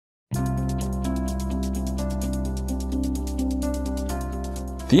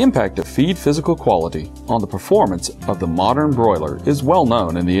The impact of feed physical quality on the performance of the modern broiler is well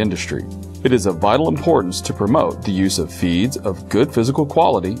known in the industry. It is of vital importance to promote the use of feeds of good physical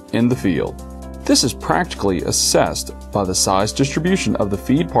quality in the field. This is practically assessed by the size distribution of the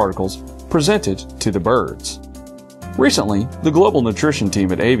feed particles presented to the birds. Recently, the global nutrition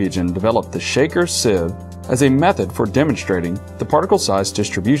team at Aviagen developed the shaker sieve as a method for demonstrating the particle size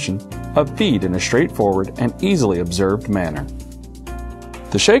distribution of feed in a straightforward and easily observed manner.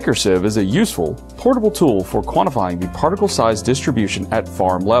 The shaker sieve is a useful, portable tool for quantifying the particle size distribution at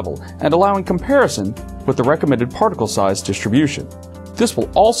farm level and allowing comparison with the recommended particle size distribution. This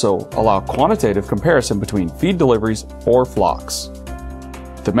will also allow quantitative comparison between feed deliveries or flocks.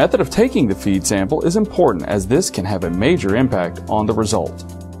 The method of taking the feed sample is important as this can have a major impact on the result.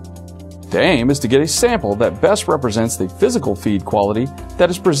 The aim is to get a sample that best represents the physical feed quality that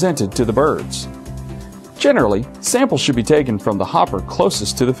is presented to the birds. Generally, samples should be taken from the hopper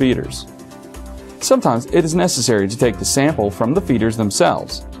closest to the feeders. Sometimes it is necessary to take the sample from the feeders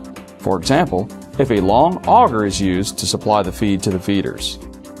themselves. For example, if a long auger is used to supply the feed to the feeders.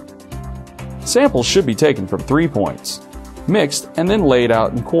 Samples should be taken from 3 points, mixed and then laid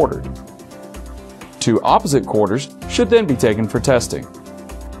out and quartered. 2 opposite quarters should then be taken for testing.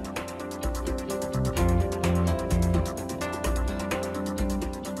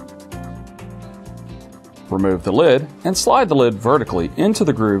 Remove the lid and slide the lid vertically into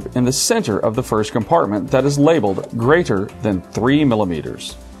the groove in the center of the first compartment that is labeled greater than 3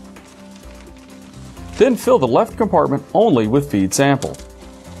 millimeters. Then fill the left compartment only with feed sample.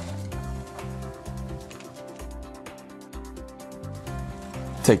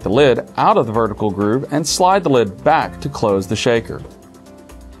 Take the lid out of the vertical groove and slide the lid back to close the shaker.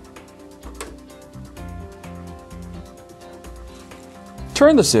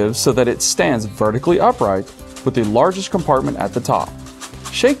 Turn the sieve so that it stands vertically upright with the largest compartment at the top.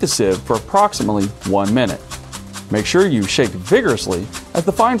 Shake the sieve for approximately 1 minute. Make sure you shake vigorously as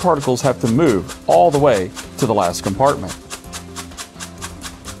the fine particles have to move all the way to the last compartment.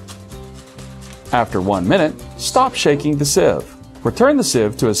 After 1 minute, stop shaking the sieve. Return the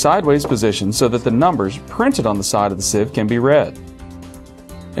sieve to a sideways position so that the numbers printed on the side of the sieve can be read.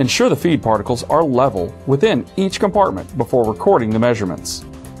 Ensure the feed particles are level within each compartment before recording the measurements.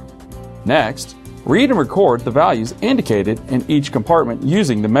 Next, read and record the values indicated in each compartment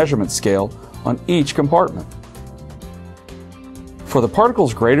using the measurement scale on each compartment. For the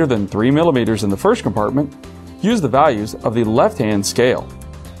particles greater than 3 millimeters in the first compartment, use the values of the left-hand scale.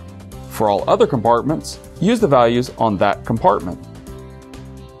 For all other compartments, use the values on that compartment.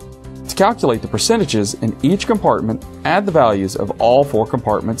 To calculate the percentages in each compartment, add the values of all 4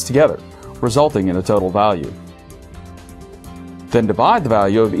 compartments together, resulting in a total value. Then divide the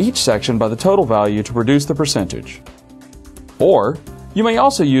value of each section by the total value to produce the percentage. Or, you may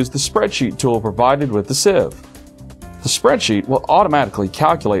also use the spreadsheet tool provided with the sieve. The spreadsheet will automatically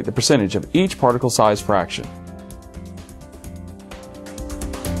calculate the percentage of each particle size fraction.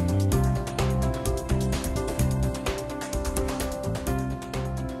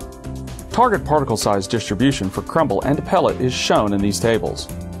 Target particle size distribution for crumble and pellet is shown in these tables.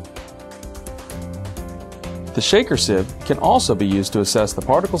 The shaker sieve can also be used to assess the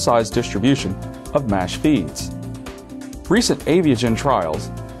particle size distribution of mash feeds. Recent Aviagen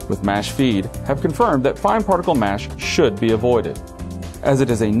trials with mash feed have confirmed that fine particle mash should be avoided, as it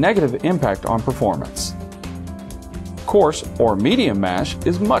has a negative impact on performance. Coarse or medium mash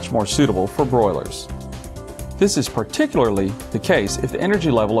is much more suitable for broilers. This is particularly the case if the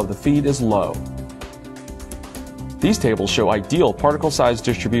energy level of the feed is low. These tables show ideal particle size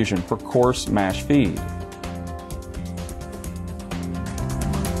distribution for coarse mash feed.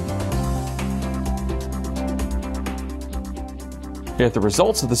 If the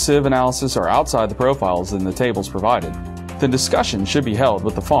results of the sieve analysis are outside the profiles in the tables provided, then discussion should be held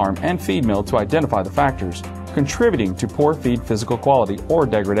with the farm and feed mill to identify the factors contributing to poor feed physical quality or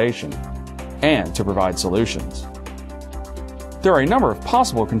degradation, and to provide solutions. There are a number of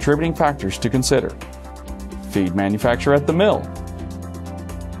possible contributing factors to consider. Feed manufacture at the mill,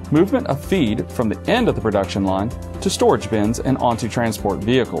 movement of feed from the end of the production line to storage bins and onto transport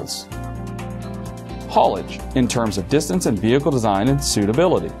vehicles, haulage in terms of distance and vehicle design and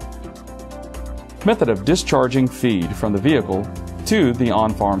suitability, method of discharging feed from the vehicle to the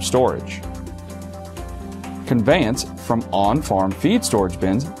on-farm storage, conveyance from on-farm feed storage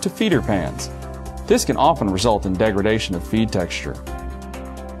bins to feeder pans. This can often result in degradation of feed texture.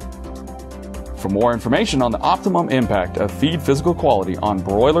 For more information on the optimum impact of feed physical quality on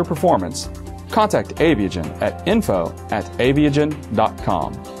broiler performance, contact Aviagen at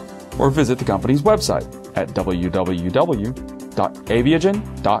info@aviagen.com or visit the company's website at www.aviagen.com.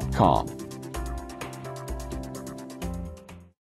 www.aviagen.com.